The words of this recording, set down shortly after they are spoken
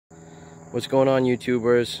What's going on,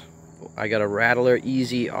 YouTubers? I got a Rattler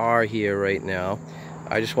Easy R here right now.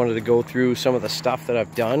 I just wanted to go through some of the stuff that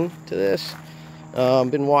I've done to this.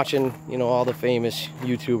 Been watching, all the famous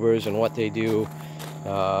YouTubers and what they do,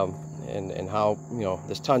 and how,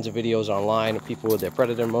 there's tons of videos online of people with their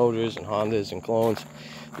Predator motors and Hondas and clones.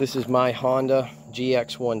 This is my Honda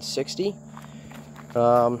GX160.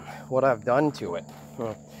 What I've done to it.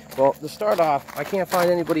 Well, to start off, I can't find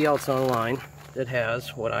anybody else online that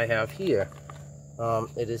has what I have here.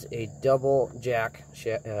 It is a double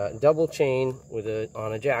chain with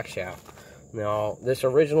on a jack shaft. Now, this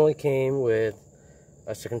originally came with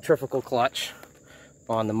a centrifugal clutch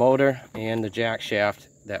on the motor and the jack shaft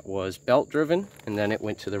that was belt driven, and then it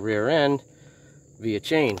went to the rear end via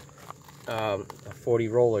chain, a 40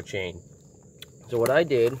 roller chain. So what I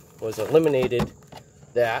did was eliminated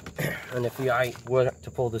that, and if I were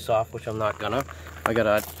to pull this off, which I'm not gonna, I got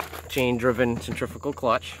a chain driven centrifugal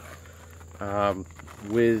clutch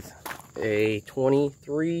with a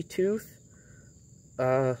 23 tooth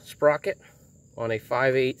sprocket on a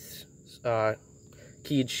 5/8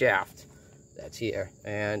 keyed shaft that's here,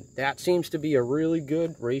 and that seems to be a really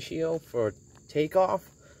good ratio for takeoff.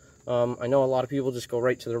 I know a lot of people just go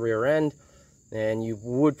right to the rear end, and you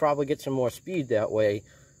would probably get some more speed that way,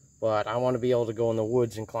 but I want to be able to go in the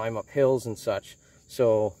woods and climb up hills and such.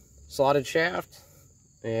 So slotted shaft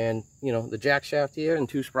and the jack shaft here and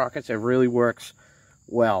 2 sprockets, it really works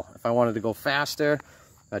well. If I wanted to go faster,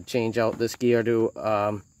 I'd change out this gear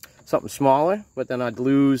to something smaller, but then I'd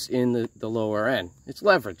lose in the lower end. It's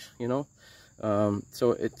leverage,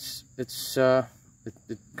 so it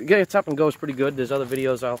gets up and goes pretty good. There's other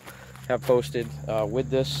videos I'll have posted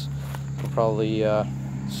with this. You'll probably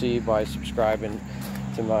see by subscribing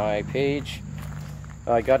to my page.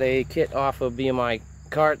 I got a kit off of BMI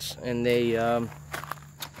Karts, and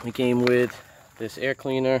it came with this air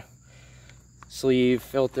cleaner, sleeve,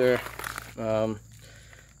 filter,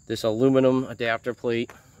 this aluminum adapter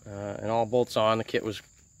plate, and all bolts on. The kit was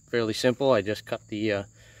fairly simple. I just cut the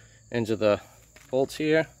ends of the bolts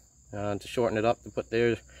here to shorten it up to put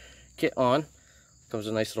their kit on. Comes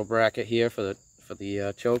a nice little bracket here for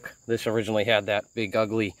the choke. This originally had that big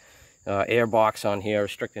ugly air box on here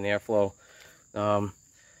restricting airflow. Well,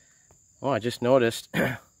 I just noticed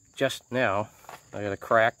just now I got a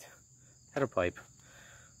cracked header pipe,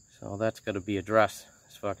 so that's got to be addressed.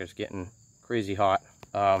 This fucker's getting crazy hot.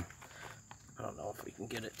 I don't know if we can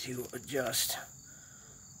get it to adjust,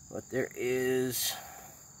 but there is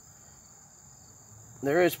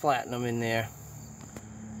platinum in there.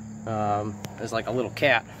 There's like a little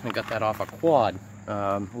cat. I got that off a quad,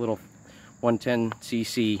 little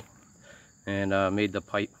 110cc, and made the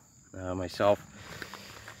pipe myself.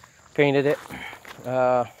 Painted it.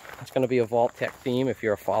 It's going to be a Vault-Tec theme. If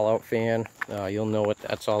you're a Fallout fan, you'll know what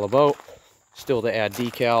that's all about. Still to add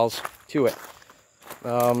decals to it.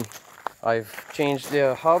 I've changed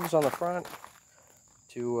the hubs on the front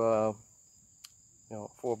to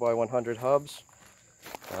 4x100 hubs.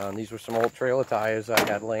 These were some old trailer tires I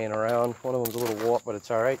had laying around. One of them's a little warped, but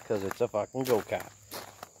it's alright because it's a fucking go-kart.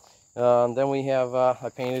 Then we have,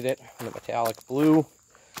 I painted it in a metallic blue,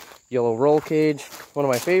 yellow roll cage. One of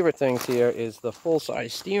my favorite things here is the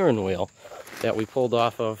full-size steering wheel that we pulled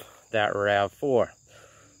off of that RAV4.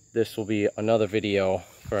 This will be another video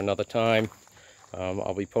for another time.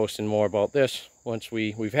 I'll be posting more about this once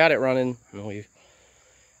we've had it running. We've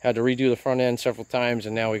had to redo the front end several times,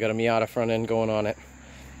 and now we got a Miata front end going on it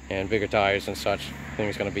and bigger tires and such.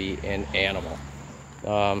 Thing's going to be an animal.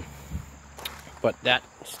 But that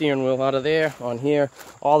steering wheel out of there, on here,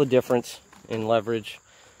 all the difference in leverage.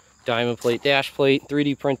 Diamond plate, dash plate,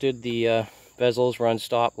 3D printed the bezels, run,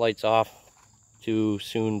 stop, lights off, to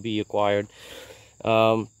soon be acquired.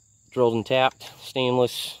 Drilled and tapped,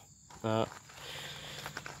 stainless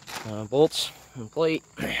bolts and plate.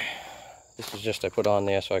 This is just I put on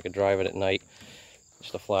there so I could drive it at night.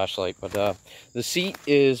 Just a flashlight. But the seat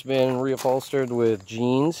has been reupholstered with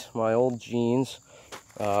jeans, my old jeans,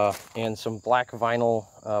 and some black vinyl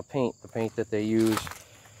paint, the paint that they use.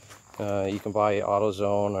 You can buy at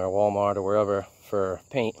AutoZone or Walmart or wherever for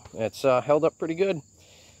paint. It's held up pretty good.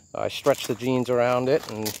 I stretched the jeans around it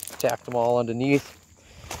and tacked them all underneath.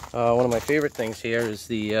 One of my favorite things here is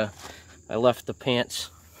I left the pants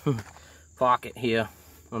pocket here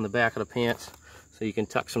on the back of the pants, so you can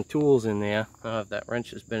tuck some tools in there. That wrench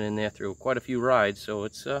has been in there through quite a few rides, so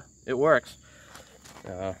it works.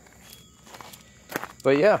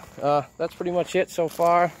 But yeah, that's pretty much it so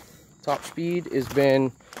far. Top speed has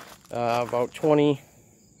been about 20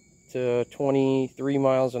 to 23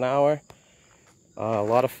 miles an hour. A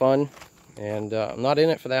lot of fun, and I'm not in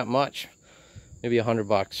it for that much, maybe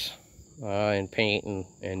 $100. and paint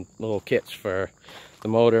and little kits for the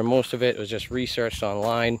motor. Most of it was just researched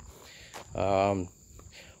online.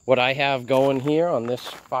 What I have going here on this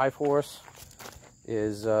 5-horse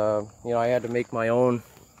is, you know, I had to make my own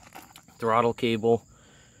throttle cable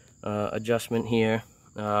adjustment here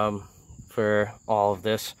for all of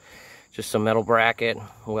this. Just some metal bracket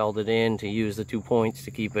welded in to use the 2 points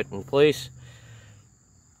to keep it in place.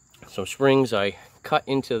 Some springs I cut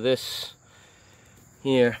into this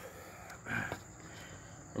here,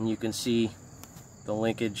 and you can see the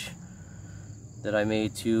linkage that I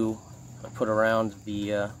made to put around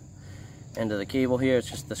the end of the cable here. It's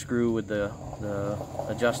just the screw with the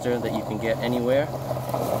adjuster that you can get anywhere,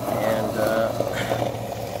 and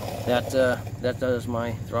that does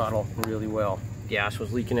my throttle really well. Gas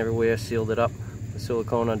was leaking everywhere, sealed it up, the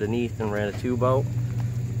silicone underneath, and ran a tube out,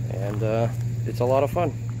 and it's a lot of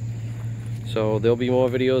fun. So there'll be more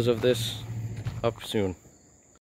videos of this up soon.